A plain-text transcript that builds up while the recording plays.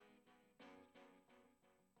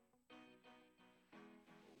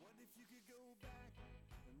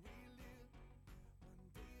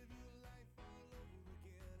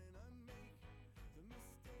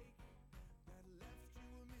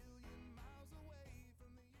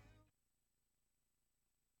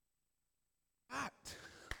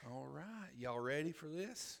Y'all ready for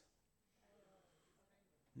this?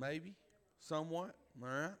 Maybe, somewhat. All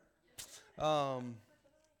right,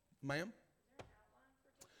 ma'am.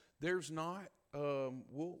 There's not.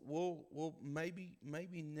 We'll maybe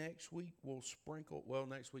next week we'll sprinkle. Well,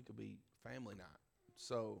 next week will be family night,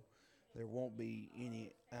 so there won't be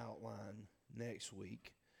any outline next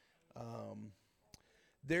week.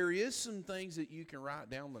 There is some things that you can write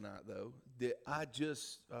down tonight, though, that I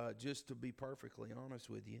just to be perfectly honest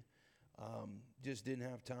with you, just didn't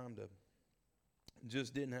have time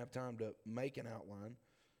to make an outline.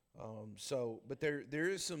 But there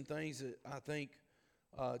is some things that I think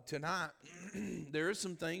tonight. There is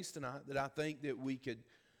some things tonight that I think that we could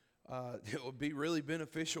that would be really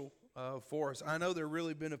beneficial for us. I know they're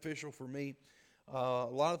really beneficial for me. A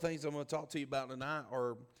lot of things I'm going to talk to you about tonight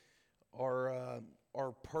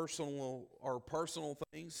are personal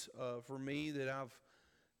things for me that I've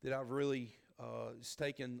really it's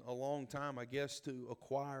taken a long time, I guess, to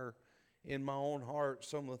acquire in my own heart.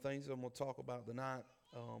 Some of the things I'm going to talk about tonight,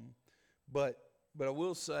 but I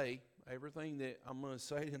will say everything that I'm going to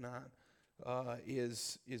say tonight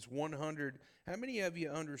is 100. How many of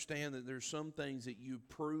you understand that there's some things that you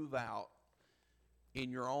prove out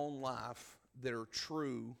in your own life that are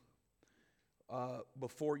true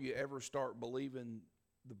before you ever start believing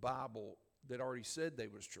the Bible that already said they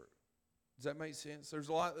was true? Does that make sense?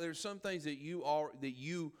 There's some things that you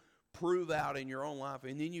prove out in your own life,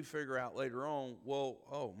 and then you figure out later on, well,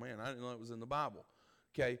 oh man, I didn't know it was in the Bible.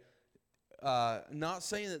 Okay, not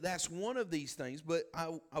saying that that's one of these things, but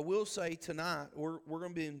I will say tonight we're going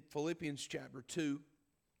to be in Philippians chapter 2,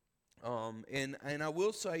 and I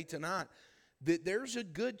will say tonight that there's a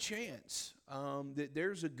good chance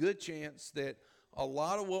that a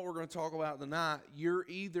lot of what we're going to talk about tonight, you've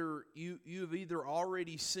either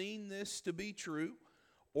already seen this to be true,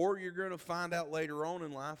 or you're going to find out later on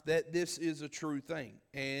in life that this is a true thing.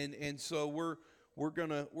 And so we're going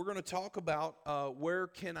to talk about where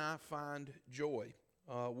can I find joy?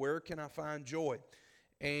 Where can I find joy?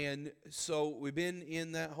 And so we've been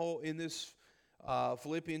in this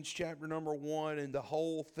Philippians chapter number 1, and the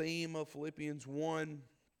whole theme of Philippians 1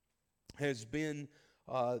 has been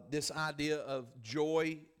this idea of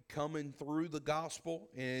joy coming through the gospel,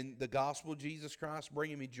 and the gospel of Jesus Christ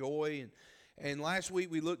bringing me joy. And last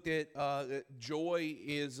week we looked at that joy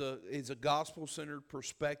is a gospel-centered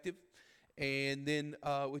perspective, and then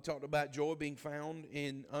we talked about joy being found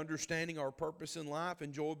in understanding our purpose in life,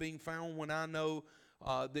 and joy being found when I know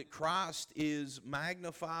that Christ is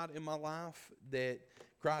magnified in my life, that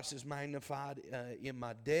Christ is magnified in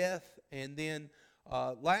my death. And then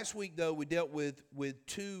last week, though, we dealt with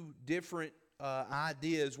two different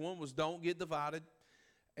ideas. One was don't get divided,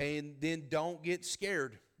 and then don't get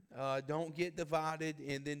scared. Don't get divided,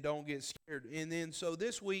 and then don't get scared. And then so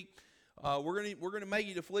this week we're gonna make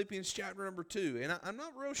it to Philippians chapter number 2, and I'm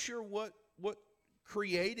not real sure what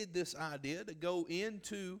created this idea to go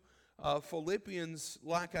into Philippians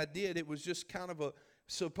like I did. It was just kind of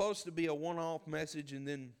supposed to be a one-off message, and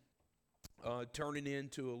then turning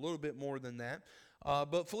into a little bit more than that.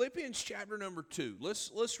 But Philippians chapter number 2.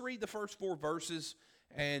 Let's read the first 4 verses,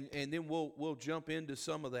 and then we'll jump into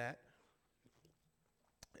some of that,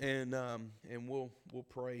 and we'll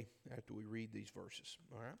pray after we read these verses.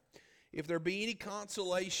 All right. If there be any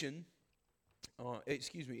consolation,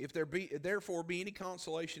 if there therefore be any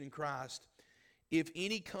consolation in Christ, if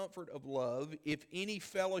any comfort of love, if any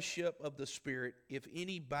fellowship of the Spirit, if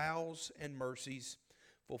any bowels and mercies,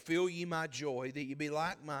 fulfill ye my joy, that ye be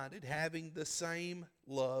like-minded, having the same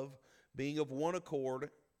love, being of one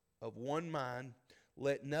accord, of one mind.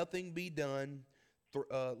 Let nothing be done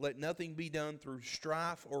through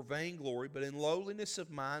strife or vainglory, but in lowliness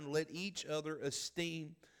of mind, let each other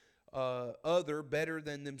esteem other better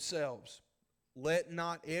than themselves. Look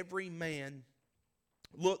not every man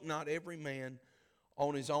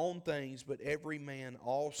on his own things, but every man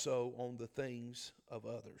also on the things of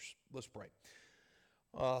others. Let's pray.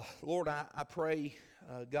 Lord, I pray,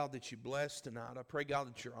 God, that you bless tonight. I pray, God,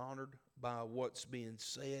 that you're honored by what's being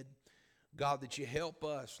said. God, that you help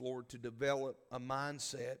us, Lord, to develop a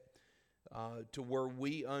mindset to where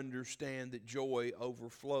we understand that joy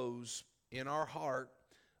overflows in our heart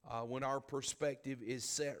when our perspective is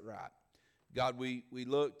set right. God, we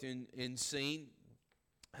looked and seen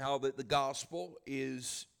how that the gospel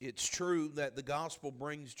it's true that the gospel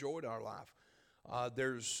brings joy to our life.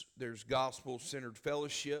 There's gospel-centered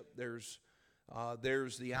fellowship. There's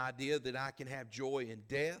the idea that I can have joy in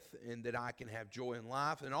death and that I can have joy in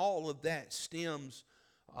life. And all of that stems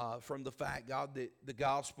from the fact, God, that the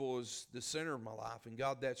gospel is the center of my life. And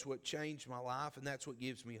God, that's what changed my life, and that's what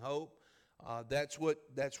gives me hope. That's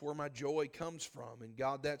where my joy comes from. And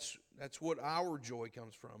God, that's what our joy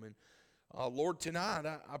comes from. And Lord, tonight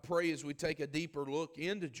I pray as we take a deeper look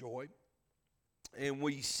into joy and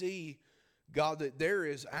we see, God, that there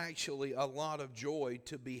is actually a lot of joy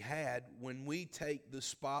to be had when we take the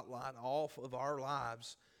spotlight off of our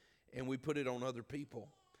lives and we put it on other people.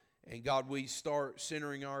 And God, we start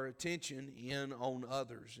centering our attention in on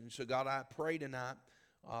others. And so, God, I pray tonight,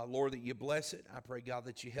 Lord, that you bless it. I pray, God,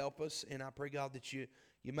 that you help us. And I pray, God, that you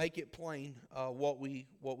make it plain what we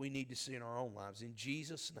need to see in our own lives. In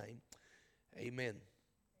Jesus' name, amen.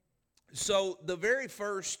 So the very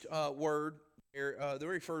first word, the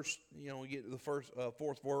very first, we get to the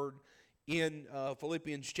fourth word in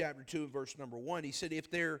Philippians chapter 2 and verse number 1. He said,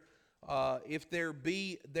 if there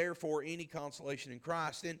be therefore any consolation in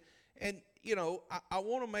Christ. And I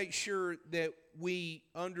want to make sure that we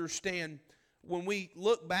understand when we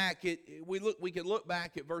look back at, we can look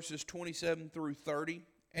back at verses 27 through 30,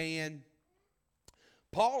 and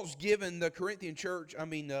Paul's given the Corinthian church,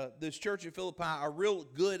 this church at Philippi, a real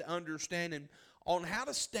good understanding on how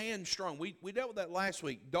to stand strong. We dealt with that last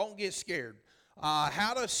week. Don't get scared.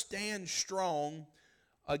 How to stand strong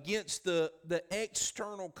against the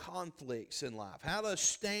external conflicts in life. How to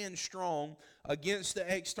stand strong against the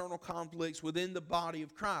external conflicts within the body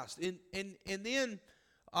of Christ. And then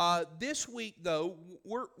this week, though,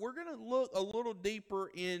 we're going to look a little deeper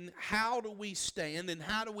in how do we stand and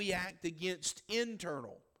how do we act against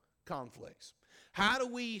internal conflicts. How do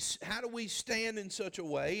we stand in such a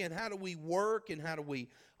way, and how do we work, and how do we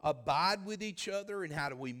abide with each other, and how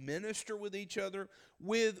do we minister with each other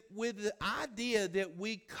with the idea that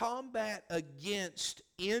we combat against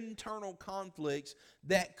internal conflicts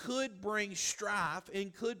that could bring strife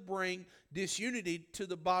and could bring disunity to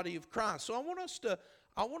the body of Christ. So I want us to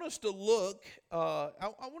look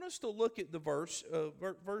at the verse,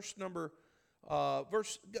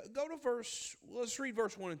 let's read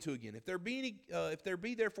verse 1 and 2 again. If there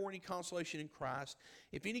be therefore any consolation in Christ,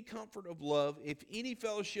 if any comfort of love, if any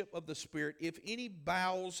fellowship of the Spirit, if any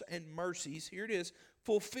bowels and mercies, here it is,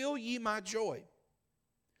 fulfill ye my joy,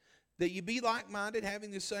 that ye be like-minded, having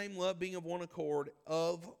the same love, being of one accord,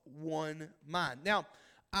 of one mind. Now,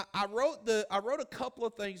 I wrote a couple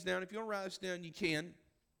of things down. If you want to write this down, you can.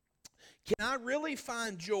 Can I really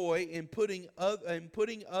find joy in putting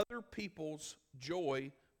other people's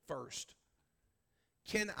joy first?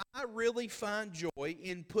 Can I really find joy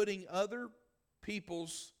in putting other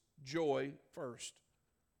people's joy first?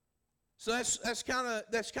 So that's kind of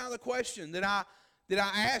the question that I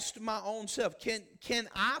asked my own self. Can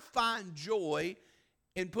I find joy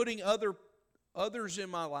in putting others in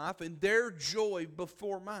my life and their joy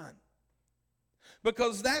before mine?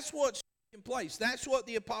 Because that's what's in place. That's what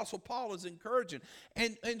the Apostle Paul is encouraging.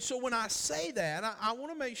 And so when I say that, I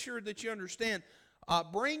want to make sure that you understand,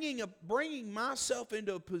 bringing myself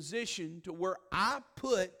into a position to where I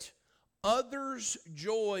put others'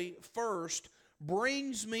 joy first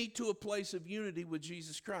brings me to a place of unity with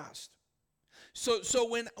Jesus Christ. So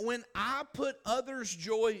when I put others'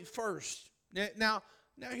 joy first, now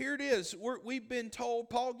here it is. We've been told,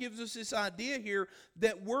 Paul gives us this idea here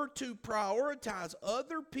that we're to prioritize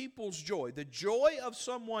other people's joy, the joy of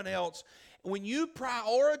someone else. When you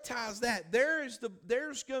prioritize that, there's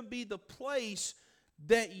going to be the place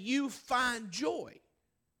that you find joy.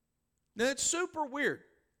 Now it's super weird.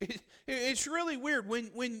 It's really weird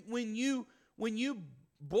when you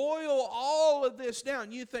boil all of this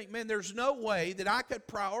down. You think, man, there's no way that I could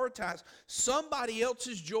prioritize somebody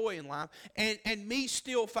else's joy in life and me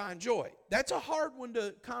still find joy. That's a hard one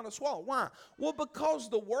to kind of swallow. Why? Well, because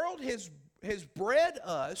the world has bred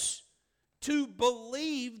us to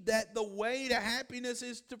believe that the way to happiness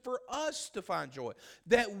is for us to find joy.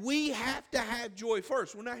 That we have to have joy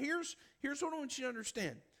first. Well, now here's what I want you to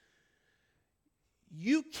understand.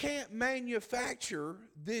 You can't manufacture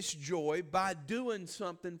this joy by doing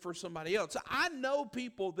something for somebody else. I know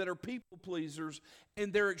people that are people pleasers,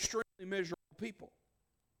 and they're extremely miserable people.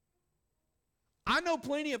 I know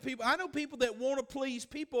plenty of people. I know people that want to please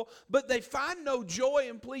people, but they find no joy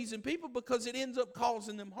in pleasing people because it ends up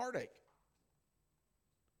causing them heartache.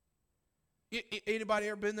 Anybody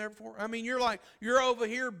ever been there before? I mean, you're over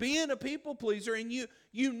here being a people pleaser, and you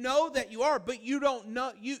know that you are, but you don't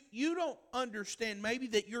know, you don't understand maybe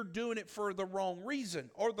that you're doing it for the wrong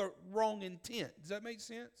reason or the wrong intent. Does that make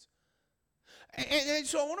sense? And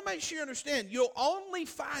so I want to make sure you understand, you'll only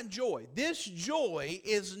find joy. This joy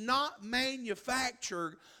is not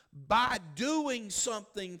manufactured by doing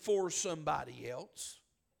something for somebody else.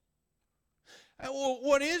 Well,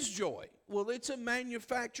 what is joy? Well, it's a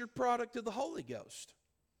manufactured product of the Holy Ghost.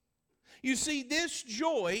 You see, this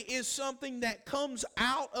joy is something that comes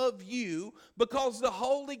out of you because the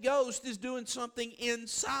Holy Ghost is doing something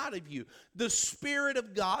inside of you. The Spirit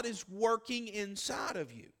of God is working inside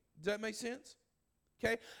of you. Does that make sense?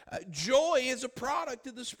 Okay? Joy is a product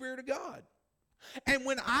of the Spirit of God. And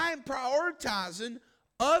when I'm prioritizing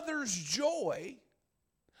others' joy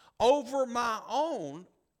over my own,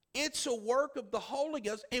 it's a work of the Holy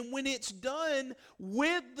Ghost. And when it's done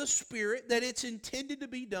with the Spirit that it's intended to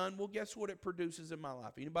be done, well, guess what it produces in my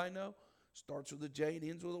life? Anybody know? Starts with a J and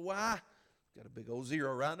ends with a Y. Got a big old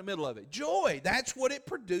zero right in the middle of it. Joy, that's what it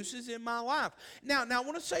produces in my life. Now I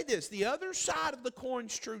want to say this. The other side of the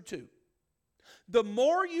coin's true too. The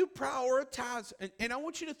more you prioritize, and I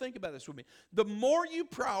want you to think about this with me. The more you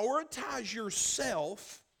prioritize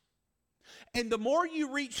yourself, and the more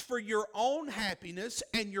you reach for your own happiness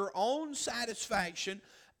and your own satisfaction,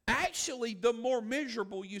 actually the more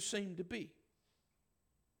miserable you seem to be.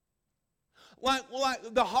 Like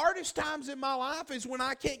the hardest times in my life is when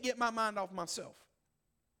I can't get my mind off myself.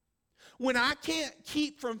 When I can't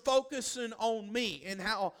keep from focusing on me and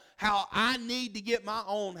how I need to get my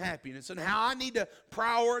own happiness and how I need to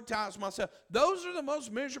prioritize myself. Those are the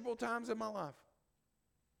most miserable times in my life.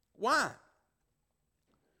 Why?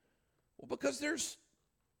 Well, because there's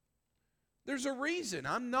a reason.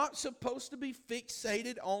 I'm not supposed to be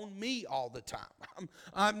fixated on me all the time.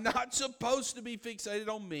 I'm not supposed to be fixated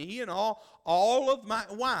on me and all of my...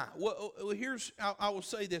 Why? Well, I will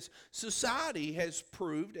say this. Society has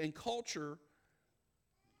proved, and culture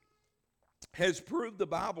has proved the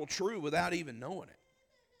Bible true without even knowing it.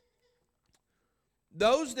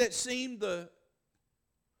 Those that seem to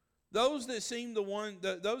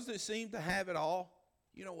have it all,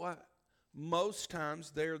 you know what? Most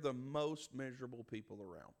times they're the most miserable people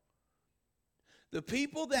around. The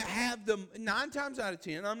people that have them, 9 times out of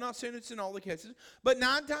 10, I'm not saying it's in all the cases, but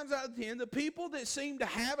 9 times out of 10, the people that seem to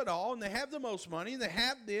have it all and they have the most money and they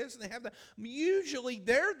have this and they have that, usually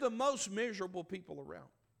they're the most miserable people around.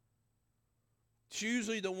 It's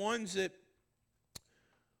usually the ones that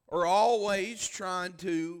are always trying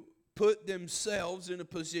to put themselves in a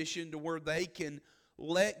position to where they can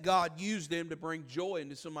let God use them to bring joy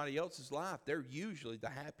into somebody else's life. They're usually the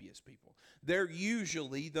happiest people. They're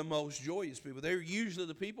usually the most joyous people. They're usually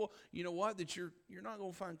the people, you know what, that you're not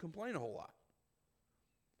going to find complain a whole lot.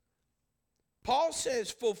 Paul says,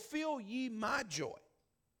 fulfill ye my joy.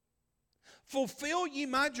 Fulfill ye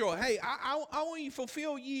my joy. Hey, I want you to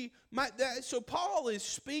fulfill ye my... So Paul is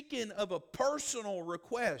speaking of a personal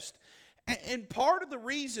request. And part of the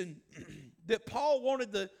reason that Paul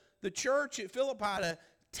wanted the church at Philippi to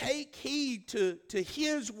take heed to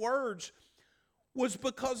his words was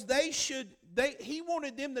because he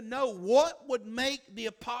wanted them to know what would make the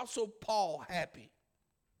Apostle Paul happy.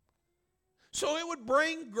 So it would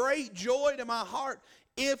bring great joy to my heart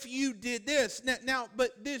if you did this. Now,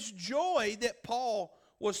 but this joy that Paul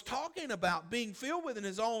was talking about being filled with in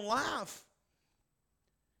his own life,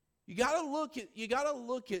 you got to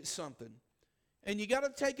look at something, and you got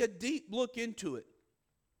to take a deep look into it.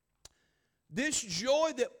 This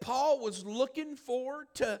joy that Paul was looking for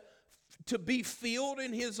to be filled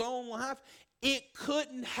in his own life, it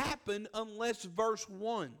couldn't happen unless verse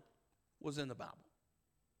 1 was in the Bible.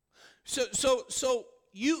 So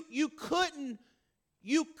you couldn't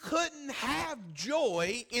have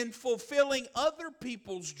joy in fulfilling other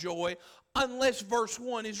people's joy unless verse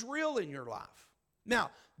 1 is real in your life.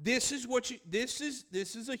 Now, this is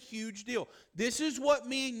a huge deal. This is what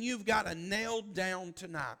me and you've got to nail down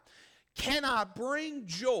tonight. Can I bring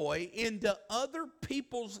joy into other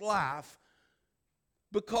people's life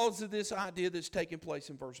because of this idea that's taking place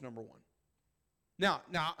in verse number 1? Now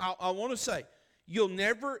I want to say, you'll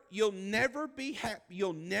never be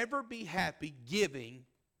happy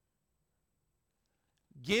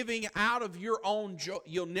giving out of your own joy.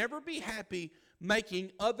 You'll never be happy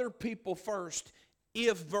making other people first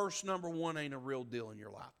if verse number 1 ain't a real deal in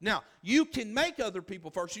your life. Now, you can make other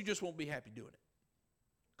people first, you just won't be happy doing it.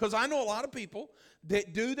 Because I know a lot of people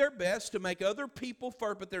that do their best to make other people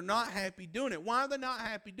first, but they're not happy doing it. Why are they not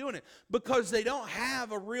happy doing it? Because they don't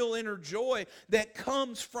have a real inner joy that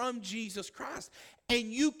comes from Jesus Christ. And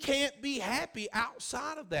you can't be happy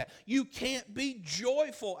outside of that. You can't be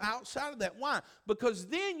joyful outside of that. Why? Because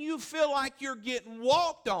then you feel like you're getting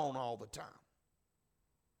walked on all the time.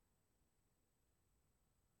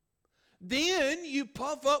 Then you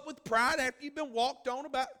puff up with pride after you've been walked on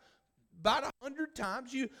about 100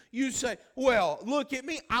 times. You say, well, look at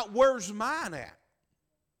me. Where's mine at?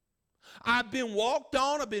 I've been walked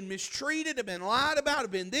on. I've been mistreated. I've been lied about.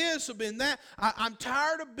 I've been this. I've been that. I'm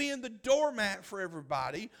tired of being the doormat for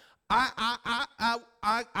everybody.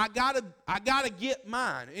 I gotta get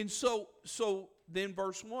mine. And so then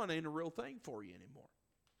verse 1 ain't a real thing for you anymore.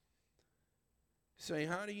 Say,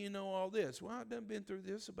 how do you know all this? Well, I've done been through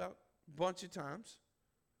this about a bunch of times.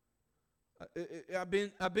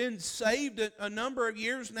 I've been saved a number of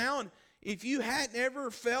years now, and if you hadn't ever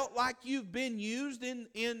felt like you've been used in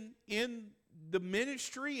the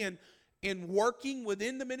ministry and in working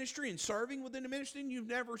within the ministry and serving within the ministry, and you've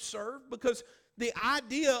never served, because the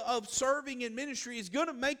idea of serving in ministry is going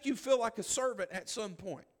to make you feel like a servant at some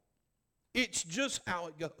point. It's just how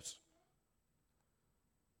it goes.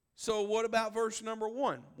 So what about verse number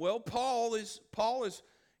 1? Well, Paul is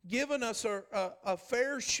giving us a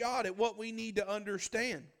fair shot at what we need to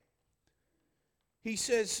understand. He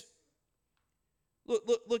says,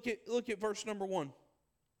 look at verse number 1.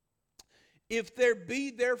 If there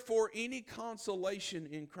be therefore any consolation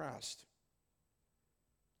in Christ,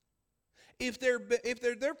 if there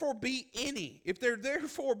therefore be any,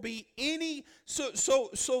 so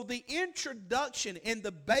the introduction and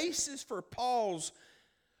the basis for Paul's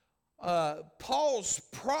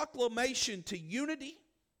proclamation to unity,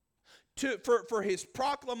 for his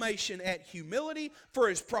proclamation at humility, for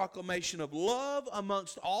his proclamation of love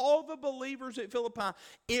amongst all the believers at Philippi,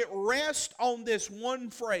 it rests on this one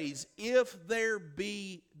phrase, if there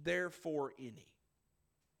be therefore any.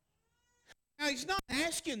 Now, he's not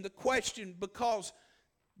asking the question because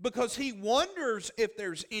he wonders if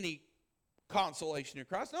there's any consolation in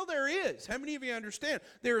Christ. No, there is. How many of you understand?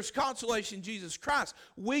 There is consolation in Jesus Christ.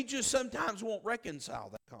 We just sometimes won't reconcile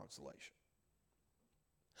that consolation.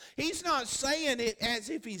 He's not saying it as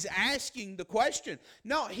if he's asking the question.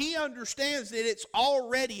 No, he understands that it's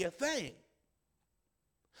already a thing.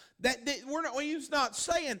 He's not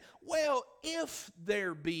saying, well, if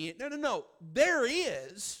there be. No. There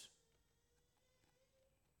is.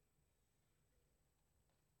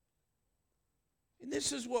 And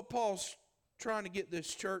this is what Paul's trying to get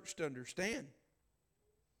this church to understand.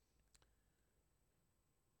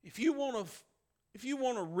 If you want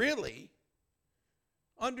to really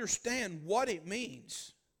understand what it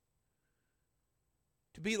means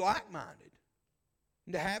to be like-minded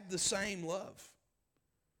and to have the same love,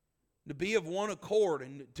 to be of one accord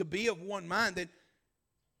and to be of one mind, then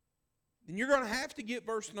you're going to have to get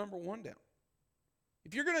verse number 1 down.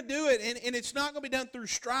 If you're going to do it, and it's not going to be done through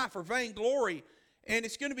strife or vainglory, and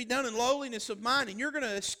it's going to be done in lowliness of mind, and you're going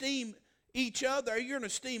to esteem each other, you're going to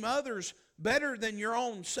esteem others better than your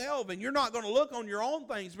own self, and you're not going to look on your own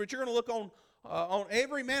things, but you're going to look on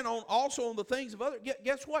every man, also on the things of others.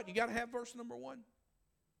 Guess what? You got to have verse number 1.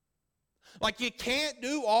 Like, you can't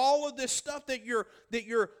do all of this stuff that you're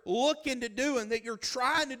looking to do and that you're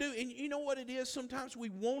trying to do. And you know what it is? Sometimes we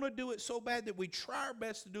want to do it so bad that we try our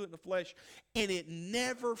best to do it in the flesh, and it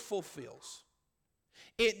never fulfills.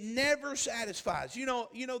 It never satisfies. You know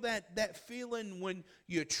that feeling when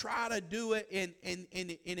you try to do it and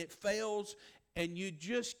it fails, and you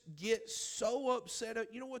just get so upset.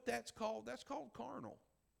 You know what that's called? That's called carnal.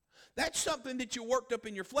 That's something that you worked up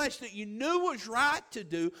in your flesh that you knew was right to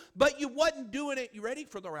do, but you wasn't doing it, you ready,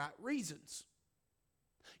 for the right reasons.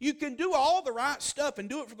 You can do all the right stuff and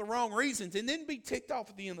do it for the wrong reasons and then be ticked off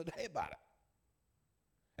at the end of the day about it.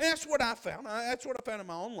 And that's what I found. That's what I found in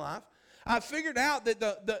my own life. I figured out that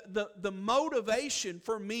the motivation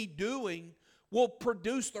for me doing will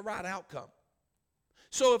produce the right outcome.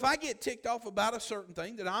 So if I get ticked off about a certain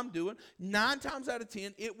thing that I'm doing, 9 times out of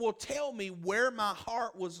 10, it will tell me where my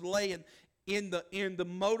heart was laying in the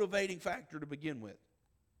motivating factor to begin with.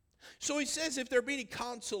 So he says, if there be any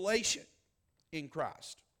consolation in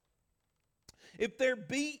Christ. If there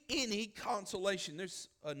be any consolation, there's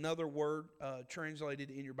another word translated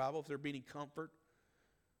in your Bible, if there be any comfort.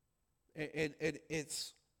 And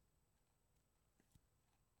it's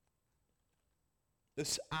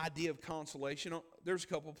this idea of consolation. There's a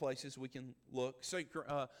couple of places we can look.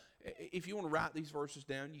 If you want to write these verses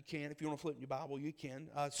down, you can. If you want to flip in your Bible, you can.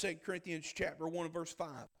 2 Corinthians chapter 1 and verse 5.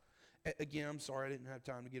 Again, I'm sorry I didn't have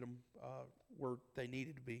time to get them where they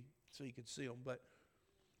needed to be so you could see them. But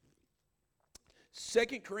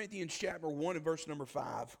 2 Corinthians chapter 1 and verse number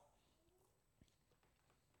 5.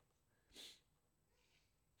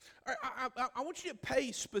 I want you to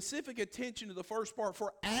pay specific attention to the first part.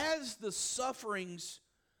 For as the sufferings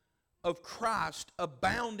of Christ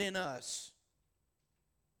abound in us,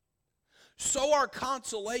 so our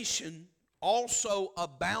consolation also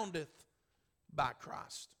aboundeth by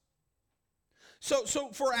Christ. So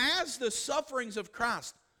for as the sufferings of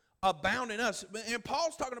Christ abound in us, and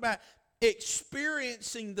Paul's talking about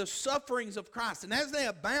experiencing the sufferings of Christ, and as they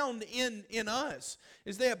abound in us,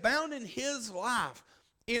 as they abound in his life,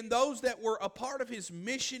 in those that were a part of his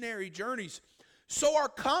missionary journeys, so our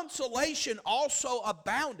consolation also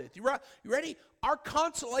aboundeth. You ready? Our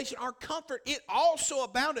consolation, our comfort, it also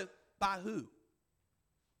aboundeth by who?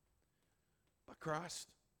 By Christ.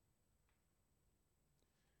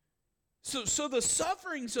 So the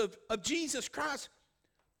sufferings of Jesus Christ,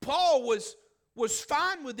 Paul was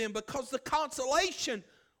fine with them because the consolation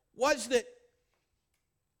was that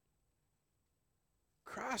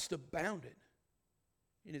Christ abounded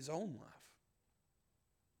in his own life.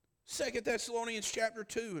 2 Thessalonians chapter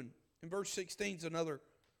 2 and verse 16 is another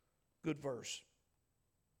good verse.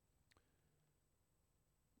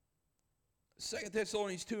 2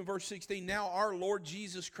 Thessalonians 2 and verse 16, now our Lord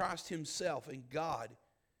Jesus Christ himself and God,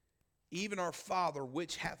 even our Father,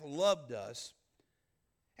 which hath loved us,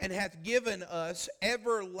 and hath given us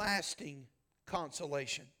everlasting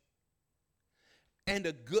consolation,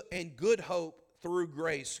 and good hope through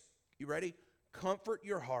grace. You ready? Comfort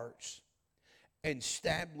your hearts and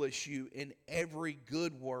establish you in every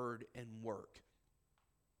good word and work.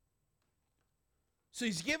 So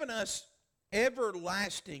he's given us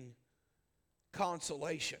everlasting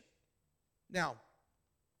consolation. Now,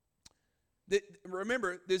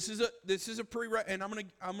 remember, this is a and I'm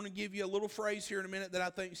gonna give you a little phrase here in a minute that I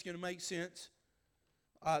think is going to make sense.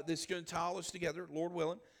 This is going to tie all us together, Lord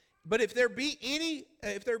willing. But if there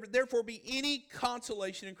therefore be any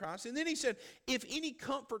consolation in Christ, and then he said, if any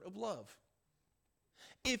comfort of love.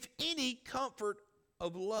 If any comfort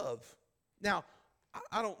of love. Now,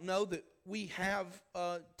 I don't know that we have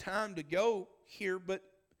time to go here, but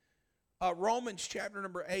Romans chapter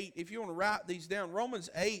number 8, if you want to write these down,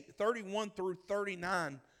 Romans 8, 31 through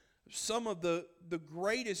 39, some of the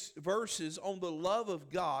greatest verses on the love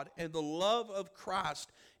of God and the love of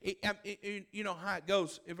Christ. You know how it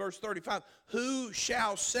goes in verse 35. Who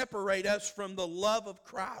shall separate us from the love of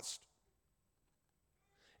Christ?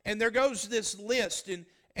 And there goes this list, and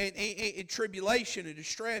tribulation and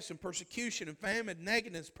distress and persecution and famine,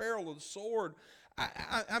 nakedness, peril of the sword.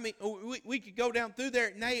 I mean, we could go down through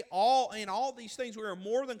there. Nay, in all these things we are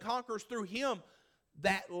more than conquerors through him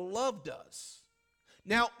that loved us.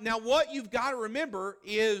 Now what you've got to remember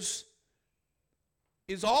is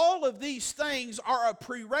all of these things are a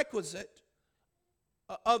prerequisite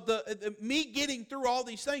of me getting through all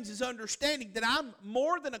these things is understanding that I'm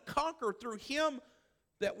more than a conqueror through him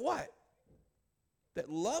that what?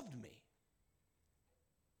 That loved me.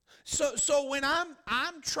 So when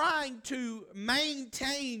I'm trying to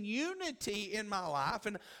maintain unity in my life,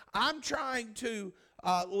 and I'm trying to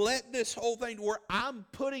let this whole thing to where I'm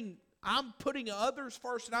putting others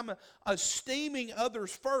first, and I'm esteeming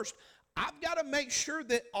others first, I've got to make sure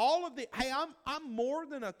that I'm more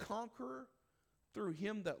than a conqueror through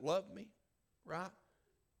him that loved me, right?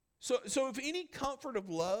 So if any comfort of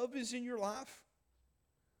love is in your life,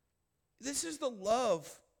 this is the love.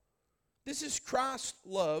 This is Christ's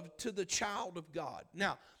love to the child of God.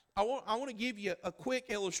 Now, I want to give you a quick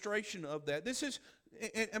illustration of that. This is,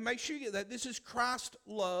 and make sure you get that, this is Christ's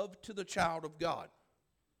love to the child of God.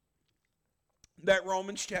 That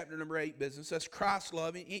Romans chapter number 8 business, that's Christ's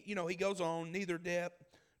love. He goes on, neither death,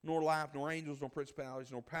 nor life, nor angels, nor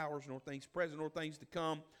principalities, nor powers, nor things present, nor things to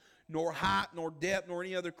come, nor height, nor depth, nor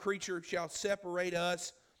any other creature shall separate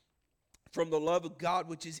us from the love of God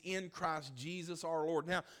which is in Christ Jesus our Lord.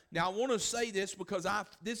 Now I want to say this because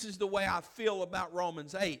this is the way I feel about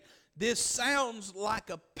Romans 8. This sounds like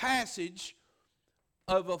a passage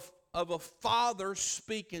of a father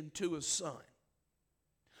speaking to his son,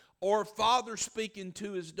 or a father speaking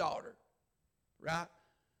to his daughter, right?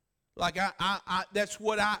 Like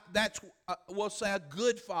we'll say a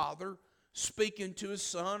good father speaking to his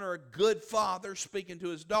son, or a good father speaking to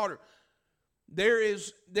his daughter. There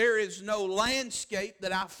is no landscape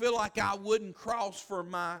that I feel like I wouldn't cross for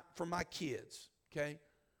my kids. Okay.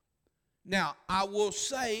 Now I will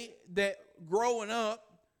say that growing up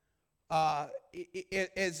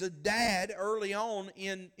as a dad early on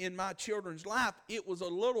in my children's life, it was a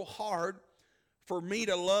little hard for me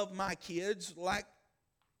to love my kids like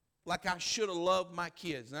I should have loved my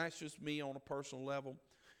kids. And that's just me on a personal level.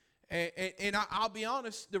 And I'll be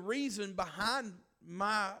honest, the reason behind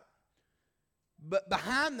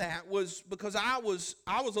that was because I was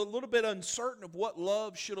a little bit uncertain of what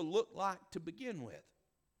love should have looked like to begin with.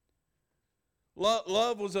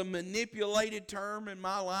 Love was a manipulated term in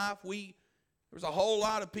my life. There was a whole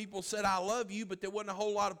lot of people said I love you, but there wasn't a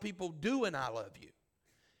whole lot of people doing I love you.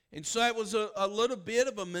 And so it was a little bit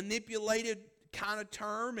of a manipulated kind of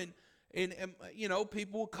term, and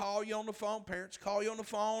people would call you on the phone, parents call you on the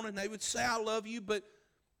phone, and they would say I love you, but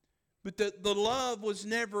But the love was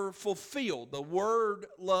never fulfilled. The word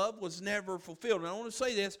love was never fulfilled. And I want to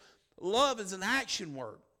say this, love is an action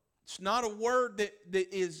word. It's not a word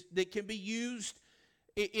that can be used.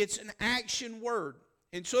 It's an action word.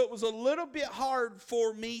 And so it was a little bit hard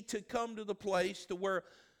for me to come to the place to where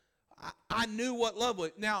I knew what love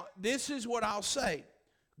was. Now, this is what I'll say.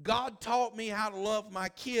 God taught me how to love my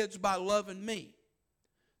kids by loving me.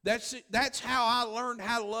 That's how I learned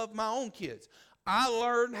how to love my own kids. I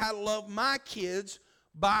learned how to love my kids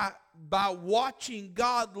by watching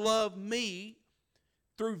God love me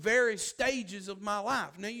through various stages of my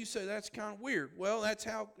life. Now you say that's kind of weird. Well, that's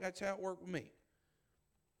how it worked with me.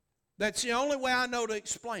 That's the only way I know to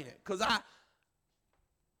explain it, because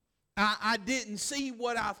I didn't see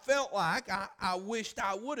what I felt like. I wished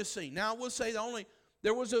I would have seen. Now I will say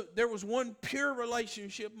there was one pure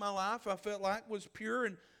relationship in my life I felt like was pure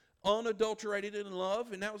and unadulterated in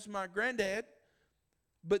love, and that was my granddad.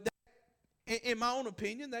 But that, in my own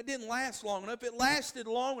opinion, that didn't last long enough. It lasted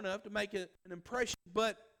long enough to make an impression,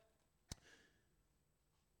 but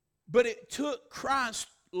it took Christ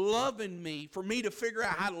loving me for me to figure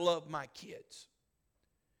out how to love my kids.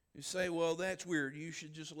 You say, well, that's weird. You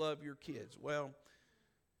should just love your kids. Well,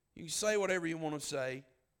 you can say whatever you want to say.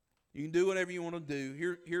 You can do whatever you want to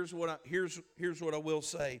do. Here's what I will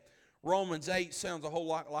say. Romans 8 sounds a whole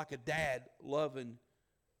lot like a dad loving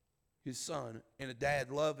his son and a dad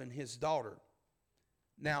loving his daughter.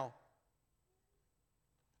 Now,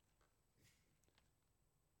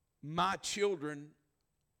 my children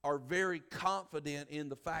are very confident in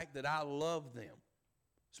the fact that I love them.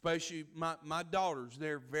 Especially my daughters,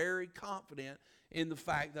 they're very confident in the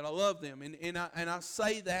fact that I love them. And I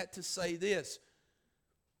say that to say this.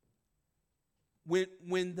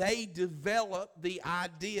 When they develop the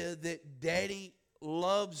idea that Daddy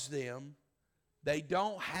loves them, they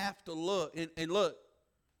don't have to look. And look,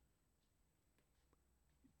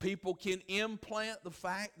 people can implant the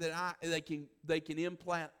fact that they can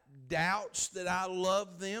implant doubts that I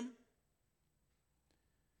love them.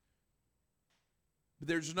 But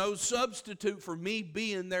there's no substitute for me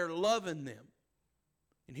being there loving them.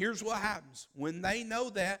 And here's what happens. When they know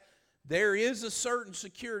that, there is a certain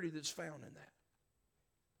security that's found in that.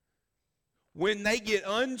 When they get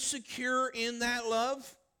unsecure in that love,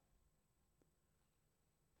 there's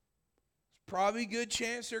probably a good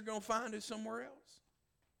chance they're going to find it somewhere else.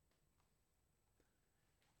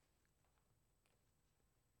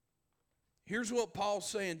 Here's what Paul's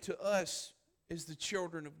saying to us as the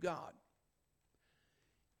children of God.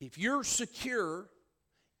 If you're secure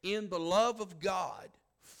in the love of God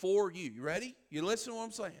for you, you ready? You listen to what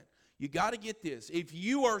I'm saying? You got to get this. If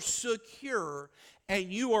you are secure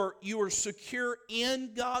and you are secure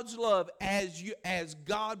in God's love as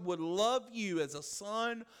God would love you as a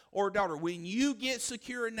son or a daughter, when you get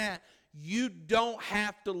secure in that, you don't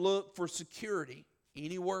have to look for security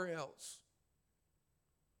anywhere else.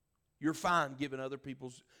 You're fine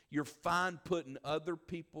you're fine putting other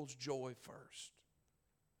people's joy first.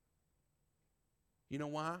 You know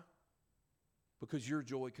why? Because your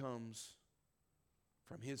joy comes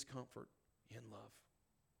from His comfort in love.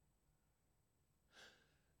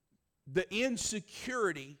 The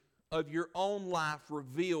insecurity of your own life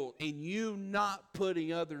revealed, and you not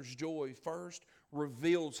putting others' joy first,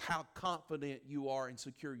 reveals how confident you are and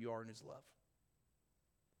secure you are in His love.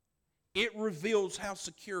 It reveals how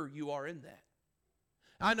secure you are in that.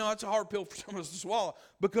 I know it's a hard pill for some of us to swallow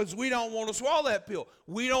because we don't want to swallow that pill.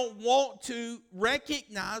 We don't want to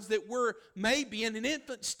recognize that we're maybe in an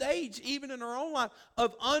infant stage, even in our own life,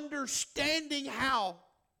 of understanding how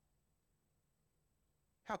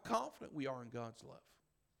confident we are in God's love.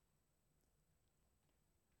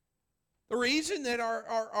 The reason that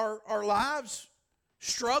our lives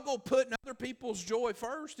struggle putting other people's joy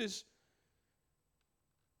first is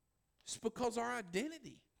because our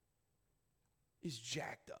identity is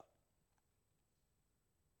jacked up.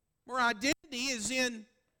 Our identity is in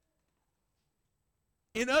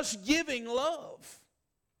us giving love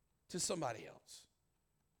to somebody else.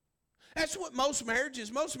 That's what most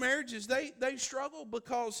marriages, they struggle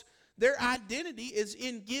because their identity is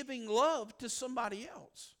in giving love to somebody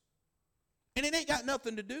else. And it ain't got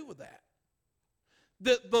nothing to do with that.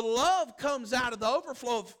 The love comes out of the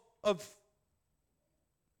overflow of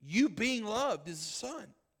you being loved as a son.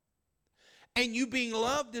 And you being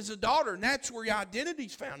loved as a daughter. And that's where your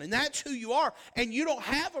identity's found. And that's who you are. And you don't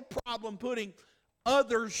have a problem putting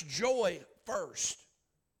others' joy first.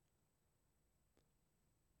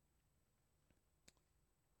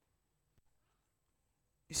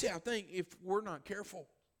 You see, I think if we're not careful,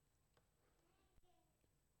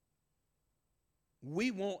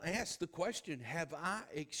 we won't ask the question, have I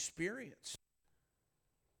experienced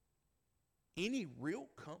any real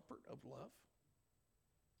comfort of love?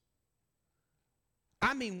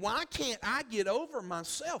 I mean, why can't I get over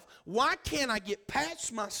myself? Why can't I get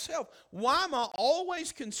past myself? Why am I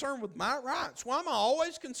always concerned with my rights? Why am I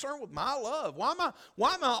always concerned with my love? Why am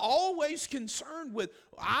I always concerned with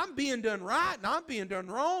I'm being done right and I'm being done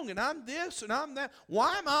wrong and I'm this and I'm that?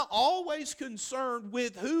 Why am I always concerned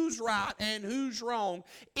with who's right and who's wrong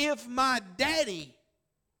if my daddy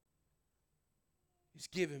is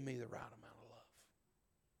giving me the right amount?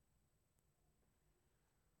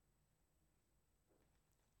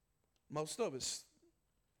 Most of us,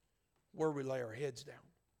 where we lay our heads down.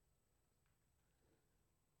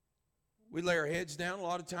 We lay our heads down a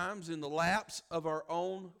lot of times in the laps of our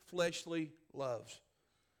own fleshly loves.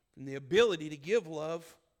 And the ability to give love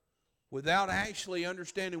without actually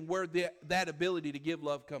understanding where that ability to give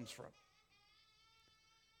love comes from.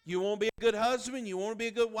 You want to be a good husband, you want to be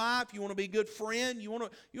a good wife, you want to be a good friend, you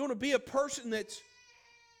want to be a person that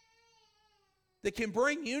can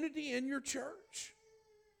bring unity in your church.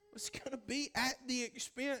 It's going to be at the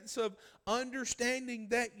expense of understanding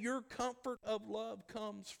that your comfort of love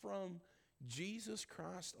comes from Jesus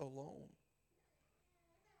Christ alone.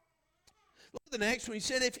 Look at the next one. He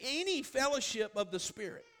said, if any fellowship of the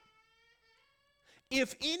Spirit.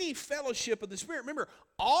 If any fellowship of the Spirit. Remember,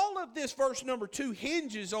 all of this verse number 2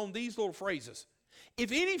 hinges on these little phrases.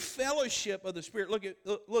 If any fellowship of the Spirit. Look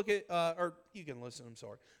at, or you can listen, I'm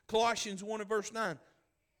sorry. Colossians 1 and verse 9.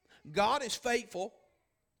 God is faithful,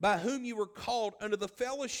 by whom you were called unto the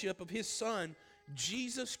fellowship of His Son,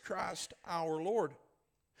 Jesus Christ our Lord.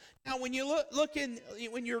 Now, when you're looking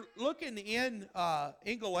in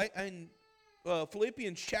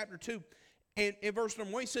Philippians chapter 2, and in verse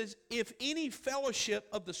number 1, he says, if any fellowship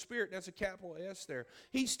of the Spirit, that's a capital S there.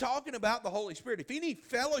 He's talking about the Holy Spirit. If any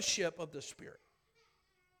fellowship of the Spirit.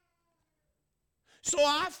 So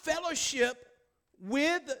I fellowship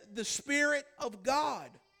with the Spirit of God.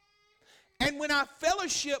 And when I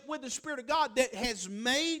fellowship with the Spirit of God that has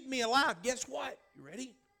made me alive, guess what? You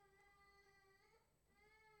ready?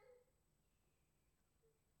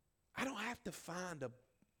 I don't have to find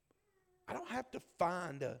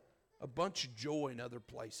a bunch of joy in other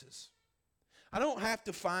places. I don't have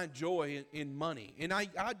to find joy in money. And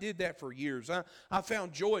I did that for years. I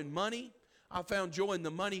found joy in money. I found joy in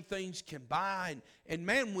the money things can buy. And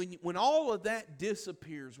man, when all of that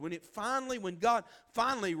disappears, when God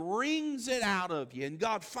finally wrings it out of you, and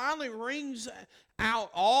God finally wrings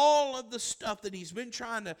out all of the stuff that He's been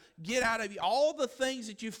trying to get out of you, all the things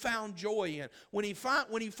that you found joy in, when He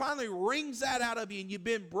finally wrings that out of you, and you've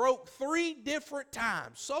been broke 3 different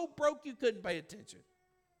times, so broke you couldn't pay attention.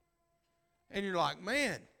 And you're like,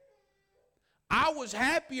 man, I was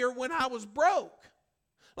happier when I was broke.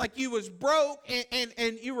 Like you was broke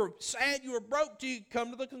and you were sad you were broke till you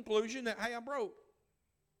come to the conclusion that, hey, I'm broke.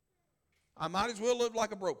 I might as well live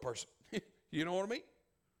like a broke person. You know what I mean?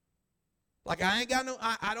 Like I ain't got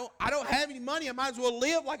I don't have any money. I might as well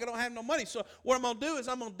live like I don't have no money. So what I'm going to do is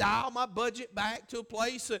I'm going to dial my budget back to a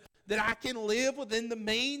place that I can live within the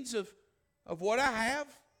means of what I have.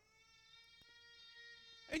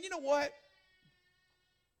 And you know what?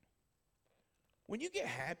 When you get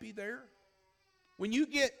happy there, when you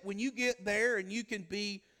get there and you can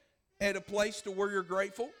be at a place to where you're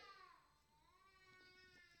grateful,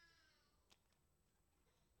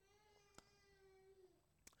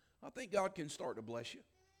 I think God can start to bless you.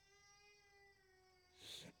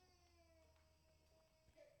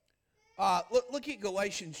 Look at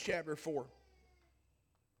Galatians chapter 4.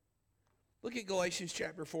 Look at Galatians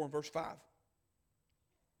chapter 4 and verse 5.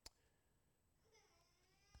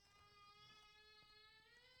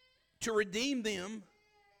 To redeem them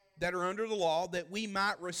that are under the law, that we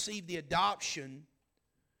might receive the adoption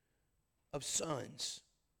of sons.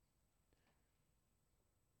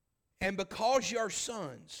 And because you are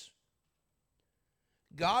sons,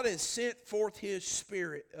 God has sent forth His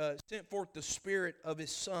Spirit, sent forth the Spirit of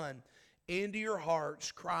His Son into your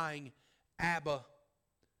hearts, crying, Abba,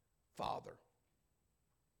 Father.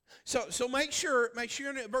 So make sure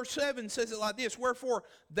in verse 7 says it like this, wherefore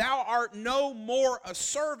thou art no more a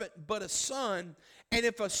servant, but a son, and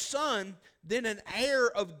if a son, then an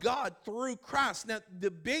heir of God through Christ. Now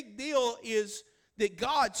the big deal is that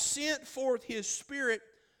God sent forth His Spirit,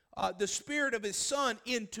 the Spirit of His Son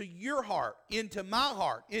into your heart, into my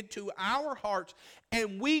heart, into our hearts,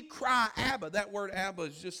 and we cry Abba. That word Abba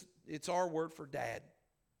is it's our word for dad.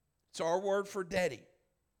 It's our word for daddy.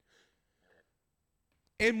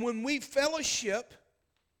 And when we fellowship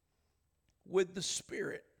with the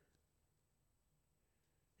Spirit,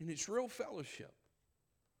 and it's real fellowship,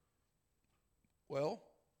 Well,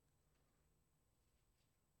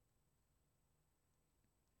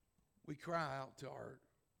 we cry out to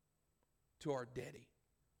our daddy.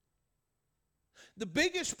 The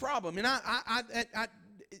biggest problem, and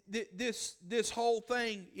this whole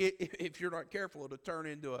thing, if you're not careful, it'll turn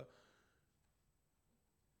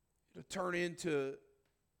into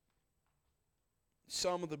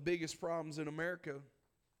some of the biggest problems in America,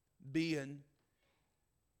 being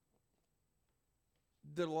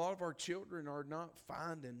that a lot of our children are not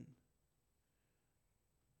finding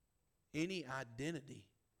any identity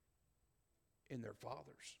in their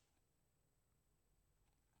fathers.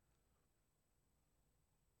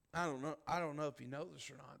 I don't know if you know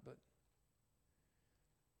this or not, but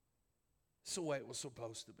it's the way it was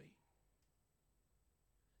supposed to be.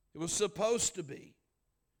 It was supposed to be.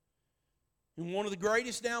 And one of the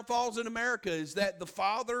greatest downfalls in America is that the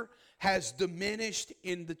father has diminished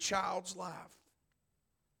in the child's life.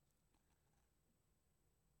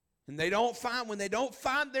 And when they don't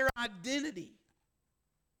find their identity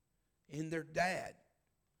in their dad,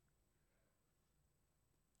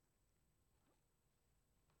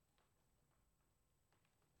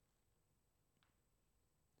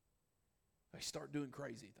 they start doing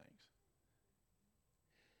crazy things.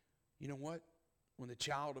 You know what? When the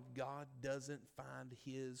child of God doesn't find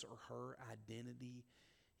his or her identity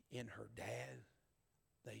in her dad,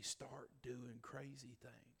 they start doing crazy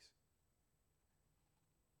things.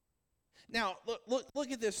 Now,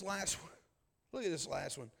 look at this last one. Look at this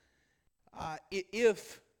last one.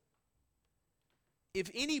 If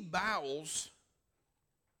any bowels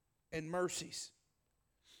and mercies,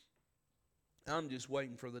 I'm just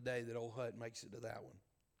waiting for the day that old Hut makes it to that one,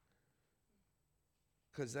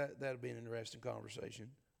 because that'll be an interesting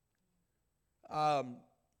conversation.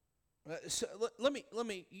 So let me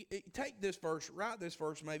take this verse, write this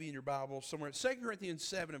verse maybe in your Bible somewhere. It's 2 Corinthians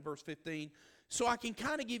 7 and verse 15, so I can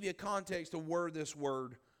kind of give you a context of where this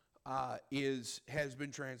word has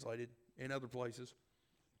been translated in other places.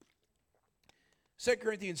 2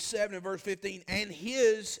 Corinthians 7 and verse 15, and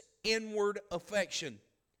his inward affection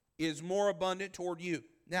is more abundant toward you.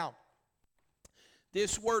 Now,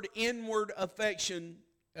 this word inward affection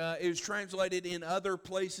is translated in other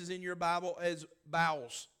places in your Bible as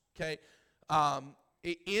bowels. Okay,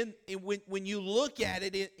 when you look at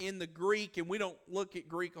it in the Greek, and we don't look at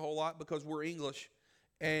Greek a whole lot because we're English,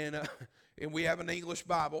 and we have an English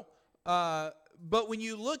Bible. But when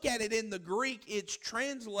you look at it in the Greek, it's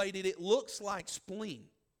translated. It looks like spleen.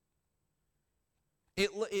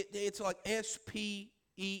 It's like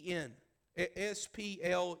S-P-E-N,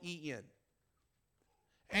 S-P-L-E-N.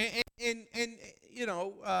 And you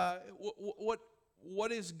know,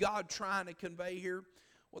 what is God trying to convey here?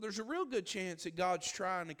 Well, there's a real good chance that God's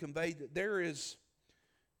trying to convey that there's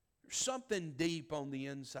something deep on the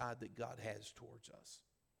inside that God has towards us.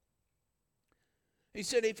 He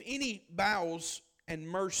said, if any bowels and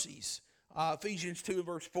mercies, Ephesians 2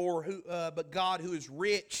 verse 4, but God who is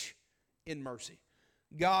rich in mercy.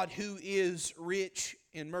 God who is rich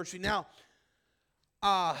in mercy. Now,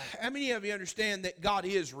 how many of you understand that God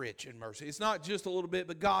is rich in mercy? It's not just a little bit,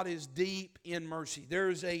 but God is deep in mercy. There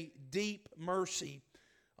is a deep mercy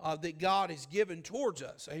that God has given towards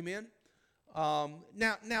us. Amen. Now,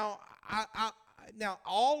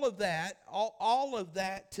 all of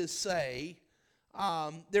that to say,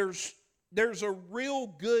 there's a real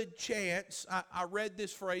good chance. I read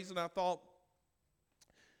this phrase and I thought,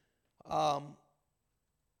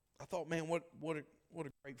 man, what a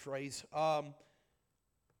great phrase. I'm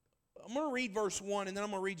going to read verse 1, and then I'm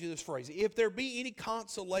going to read you this phrase. If there be any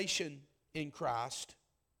consolation in Christ,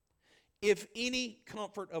 if any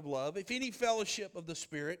comfort of love, if any fellowship of the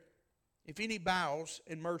Spirit, if any bowels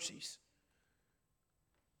and mercies.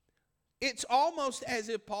 It's almost as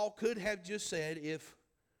if Paul could have just said, if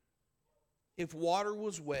water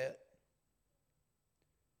was wet,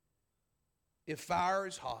 if fire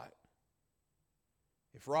is hot,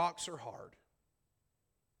 if rocks are hard,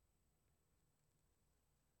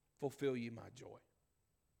 fulfill you my joy.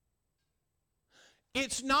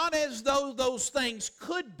 It's not as though those things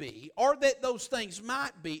could be or that those things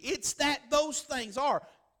might be. It's that those things are.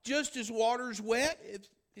 Just as water's wet,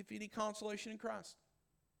 if you need consolation in Christ.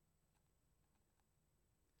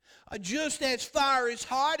 Just as fire is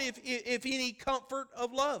hot, if you need comfort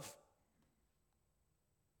of love.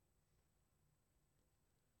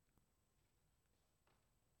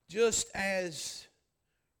 Just as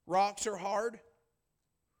rocks are hard,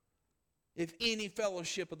 if any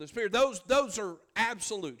fellowship of the Spirit. Those are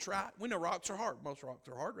absolutes, right? We know rocks are hard. Most rocks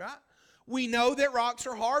are hard, right? We know that rocks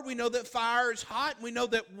are hard. We know that fire is hot. We know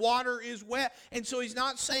that water is wet. And so he's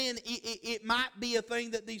not saying it might be a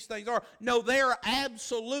thing that these things are. No, they are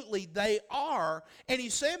absolutely, they are. And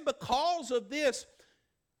he's saying because of this,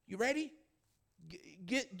 you ready?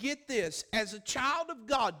 Get this. As a child of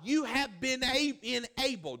God, you have been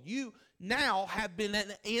enabled. You now have been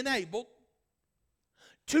enabled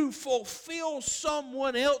to fulfill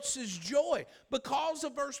someone else's joy. Because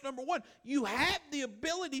of verse number 1, you have the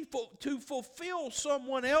ability to fulfill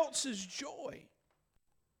someone else's joy.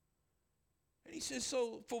 And he says,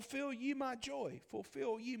 so fulfill ye my joy.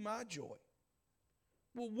 Fulfill ye my joy.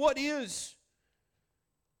 Well, what is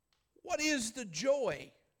the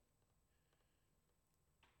joy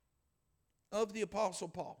of the Apostle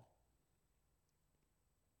Paul?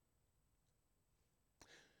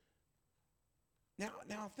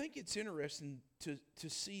 Now I think it's interesting to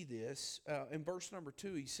see this. In verse number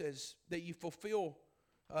 2, he says that you fulfill,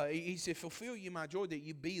 he said, fulfill you my joy, that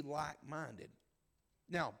you be like-minded.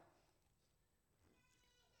 Now,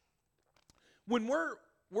 when we're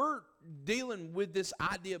dealing with this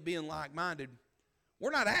idea of being like-minded,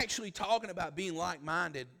 we're not actually talking about being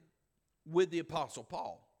like-minded with the Apostle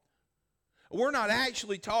Paul. We're not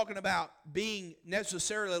actually talking about being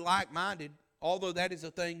necessarily like-minded, although that is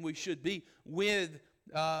a thing we should be with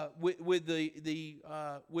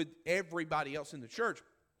everybody else in the church.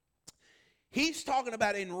 He's talking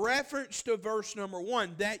about in reference to verse number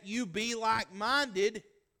 1 that you be like-minded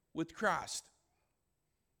with Christ.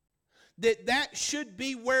 That should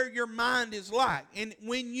be where your mind is like. And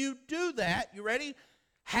when you do that, you ready?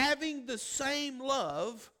 Having the same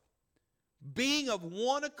love, being of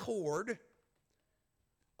one accord,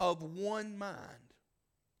 of one mind.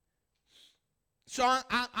 So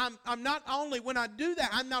I'm not only, when I do that,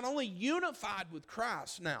 I'm not only unified with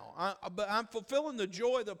Christ now, but I'm fulfilling the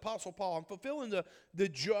joy of the Apostle Paul. I'm fulfilling the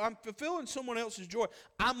joy. I'm fulfilling someone else's joy.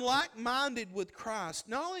 I'm like-minded with Christ.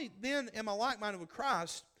 Not only then am I like-minded with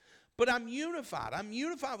Christ, but I'm unified. I'm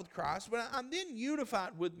unified with Christ, but I'm then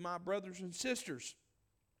unified with my brothers and sisters.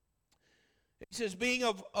 It says being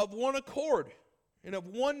of one accord and of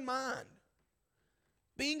one mind.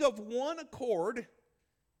 Being of one accord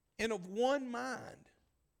and of one mind.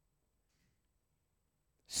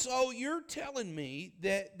 So you're telling me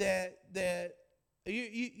that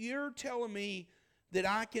you're telling me that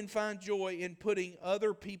I can find joy in putting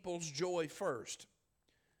other people's joy first.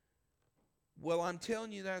 Well, I'm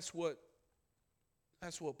telling you that's what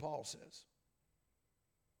Paul says.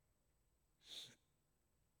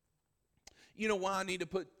 You know why I need to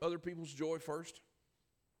put other people's joy first?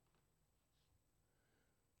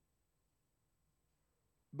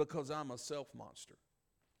 Because I'm a self-monster.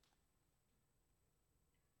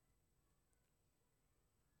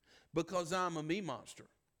 Because I'm a me monster.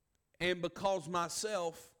 And because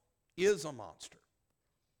myself is a monster.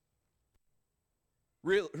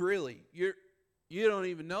 Really, you don't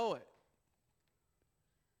even know it.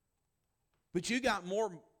 But you got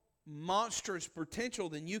more monstrous potential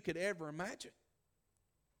than you could ever imagine.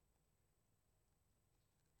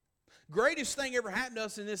 Greatest thing ever happened to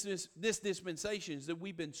us in this dispensation is that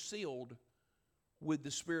we've been sealed with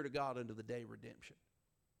the Spirit of God unto the day of redemption.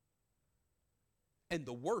 And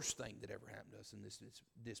the worst thing that ever happened to us in this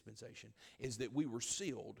dispensation is that we were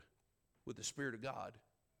sealed with the Spirit of God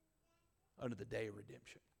unto the day of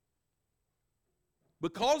redemption.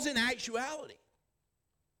 Because in actuality,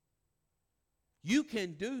 you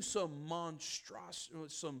can do some monstrous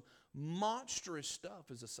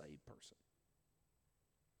stuff as a saved person.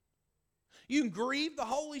 You can grieve the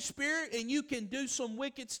Holy Spirit and you can do some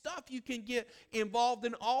wicked stuff. You can get involved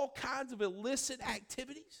in all kinds of illicit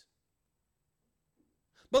activities.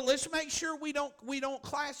 But let's make sure we don't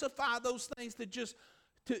classify those things to just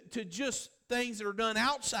things that are done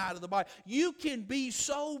outside of the body. You can be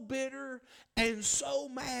so bitter and so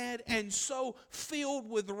mad and so filled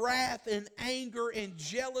with wrath and anger and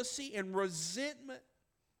jealousy and resentment.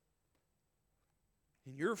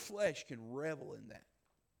 And your flesh can revel in that.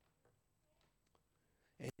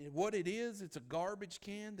 And what it is, it's a garbage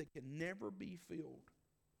can that can never be filled.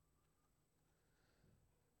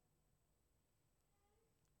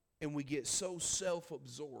 And we get so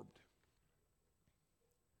self-absorbed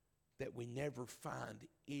that we never find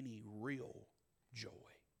any real joy.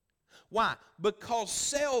 Why? Because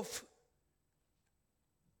self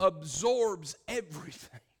absorbs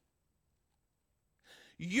everything.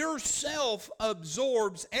 Yourself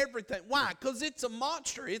absorbs everything. Why? Because it's a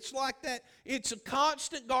monster. It's like that. It's a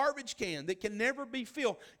constant garbage can that can never be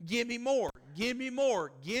filled. Give me more. Give me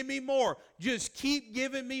more. Give me more. Just keep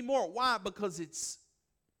giving me more. Why? Because it's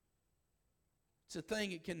a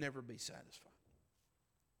thing that can never be satisfied.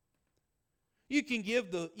 You can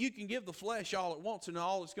give the flesh all it wants, and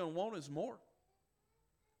all it's going to want is more.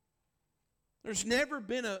 There's never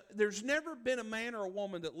been a man or a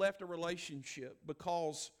woman that left a relationship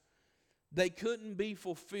because they couldn't be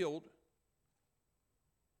fulfilled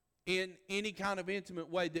in any kind of intimate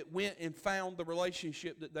way that went and found the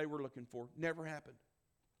relationship that they were looking for. Never happened.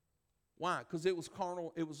 Why? Because it was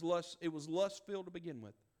carnal, it was lust-filled to begin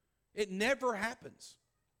with. It never happens.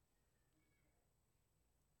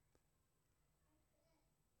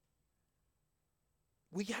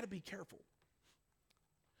 We got to be careful.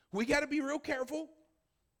 We got to be real careful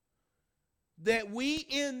that we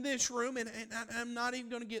in this room, and I'm not even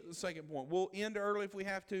going to get to the second point. We'll end early if we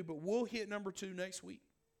have to, but we'll hit number 2 next week.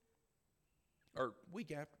 Or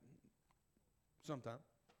week after, sometime.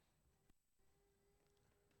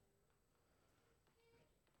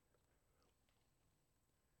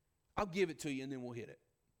 I'll give it to you and then we'll hit it.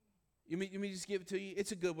 You mean just give it to you?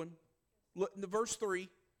 It's a good one. Look, in the verse 3.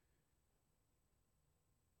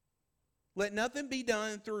 Let nothing be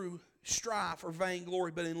done through strife or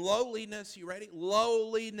vainglory, but in lowliness, you ready?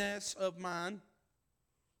 Lowliness of mind.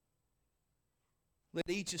 Let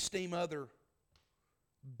each esteem other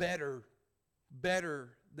better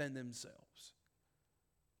than themselves.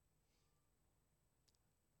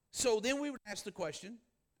 So then we would ask the question,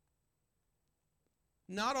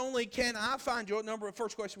 not only can I find joy,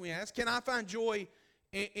 first question we ask, can I find joy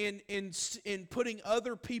in putting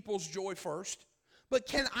other people's joy first? But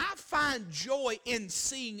can I find joy in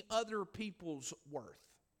seeing other people's worth?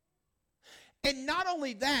 And not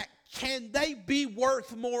only that, can they be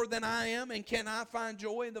worth more than I am? And can I find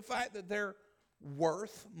joy in the fact that they're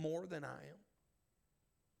worth more than I am?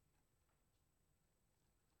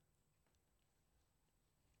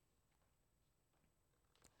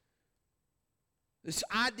 This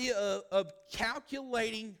idea of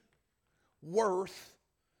calculating worth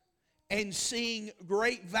and seeing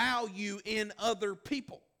great value in other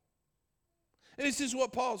people. This is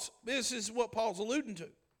what Paul's alluding to.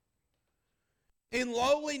 In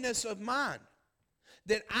lowliness of mind,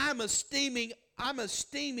 that I'm esteeming others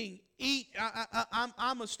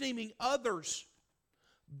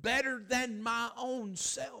better than my own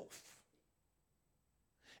self.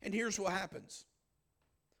 And here's what happens.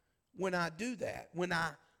 When I do that, when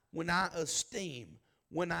I esteem,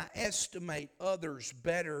 when I estimate others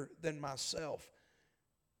better than myself,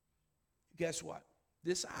 guess what?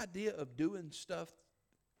 This idea of doing stuff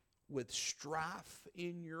with strife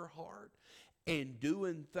in your heart and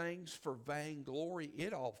doing things for vainglory,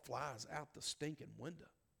 it all flies out the stinking window.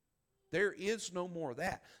 There is no more of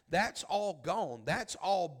that. That's all gone. That's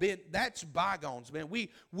bygones, man.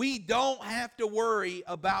 We don't have to worry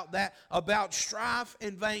about that, about strife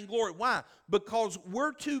and vainglory. Why? Because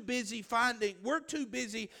we're too busy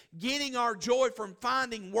getting our joy from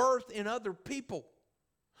finding worth in other people.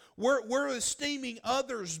 We're esteeming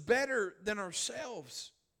others better than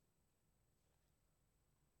ourselves.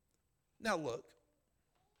 Now look,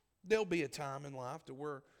 there'll be a time in life to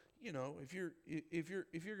where, you know, if you're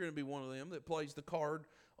going to be one of them that plays the card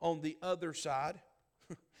on the other side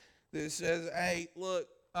that says, "Hey, look,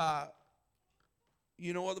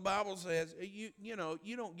 you know what the Bible says? You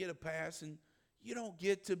don't get a pass, and you don't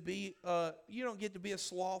get to be a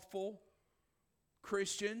slothful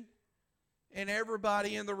Christian, and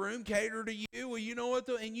everybody in the room cater to you. Well, you know what?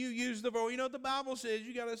 And you use the Bible says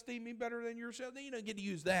you got to esteem me better than yourself. Then you don't get to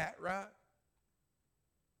use that, right?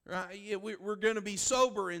 Right? Yeah, we're going to be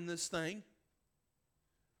sober in this thing.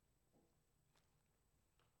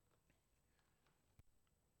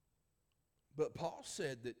 But Paul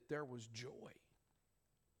said that there was joy.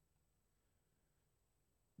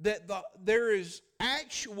 That there is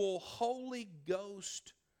actual Holy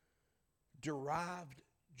Ghost derived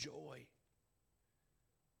joy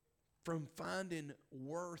from finding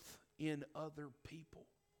worth in other people.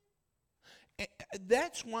 And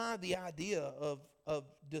that's why the idea of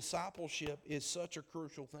discipleship is such a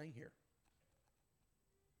crucial thing here.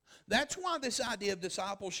 That's why this idea of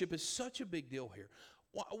discipleship is such a big deal here.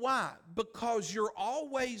 Why? Because you're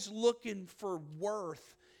always looking for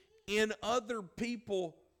worth in other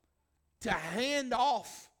people to hand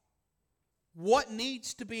off what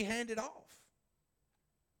needs to be handed off.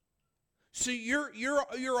 So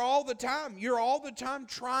you're all the time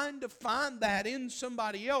trying to find that in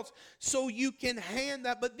somebody else so you can hand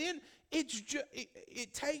that. But then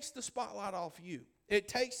it takes the spotlight off you. It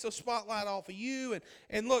takes the spotlight off of you.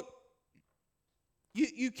 And look,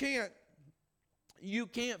 you can't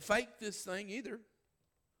fake this thing either.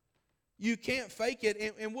 You can't fake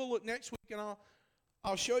it. And we'll look next week, and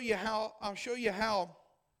I'll show you how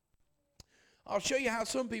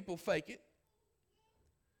some people fake it.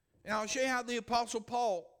 And I'll show you how the Apostle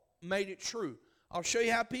Paul made it true. I'll show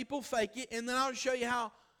you how people fake it, and then I'll show you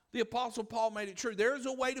how the Apostle Paul made it true. There's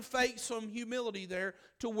a way to fake some humility there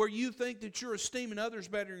to where you think that you're esteeming others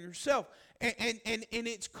better than yourself. And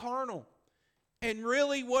it's carnal. And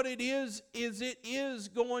really what it is it is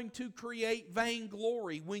going to create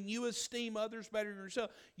vainglory. When you esteem others better than yourself,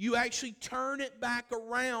 you actually turn it back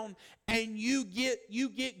around and you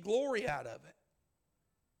get glory out of it.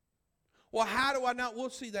 Well, how do I not? We'll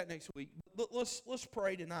see that next week. Let's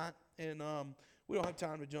pray tonight. And we don't have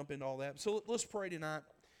time to jump into all that. So let's pray tonight.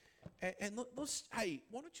 And hey,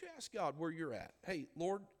 why don't you ask God where you're at? Hey,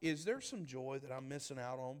 Lord, is there some joy that I'm missing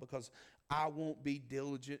out on because I won't be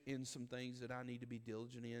diligent in some things that I need to be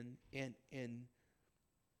diligent in,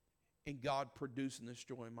 and God producing this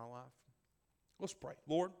joy in my life? Let's pray.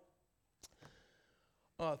 Lord,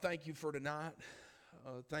 thank you for tonight.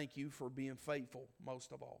 Thank you for being faithful,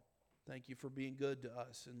 most of all. Thank you for being good to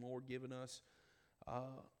us, and Lord, giving us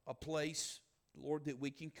a place, Lord, that we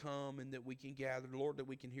can come and that we can gather, Lord, that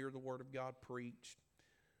we can hear the Word of God preached.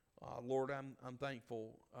 Lord, I'm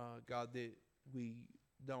thankful, God, that we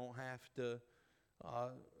don't have to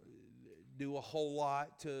do a whole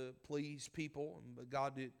lot to please people, but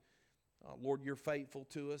God, that Lord, you're faithful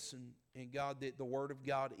to us, and God, that the Word of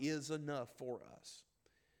God is enough for us.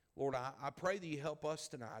 Lord, I pray that you help us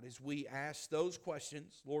tonight as we ask those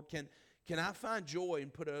questions. Lord, can I find joy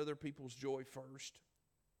and put other people's joy first?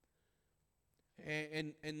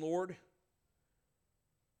 And Lord,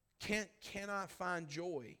 can I find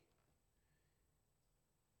joy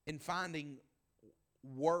in finding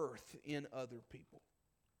worth in other people?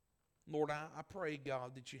 Lord, I pray,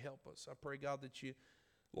 God, that you help us. I pray, God, that you,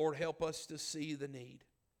 Lord, help us to see the need.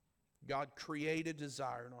 God, create a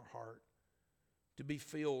desire in our heart to be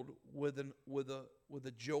filled with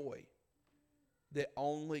a joy that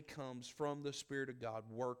only comes from the Spirit of God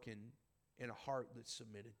working in a heart that's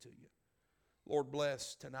submitted to you. Lord,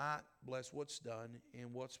 bless tonight, bless what's done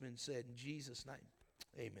and what's been said. In Jesus' name,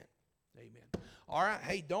 amen. Amen. All right,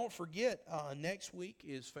 hey, don't forget, next week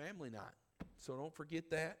is family night. So don't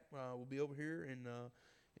forget that. We'll be over here in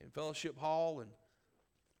Fellowship Hall, and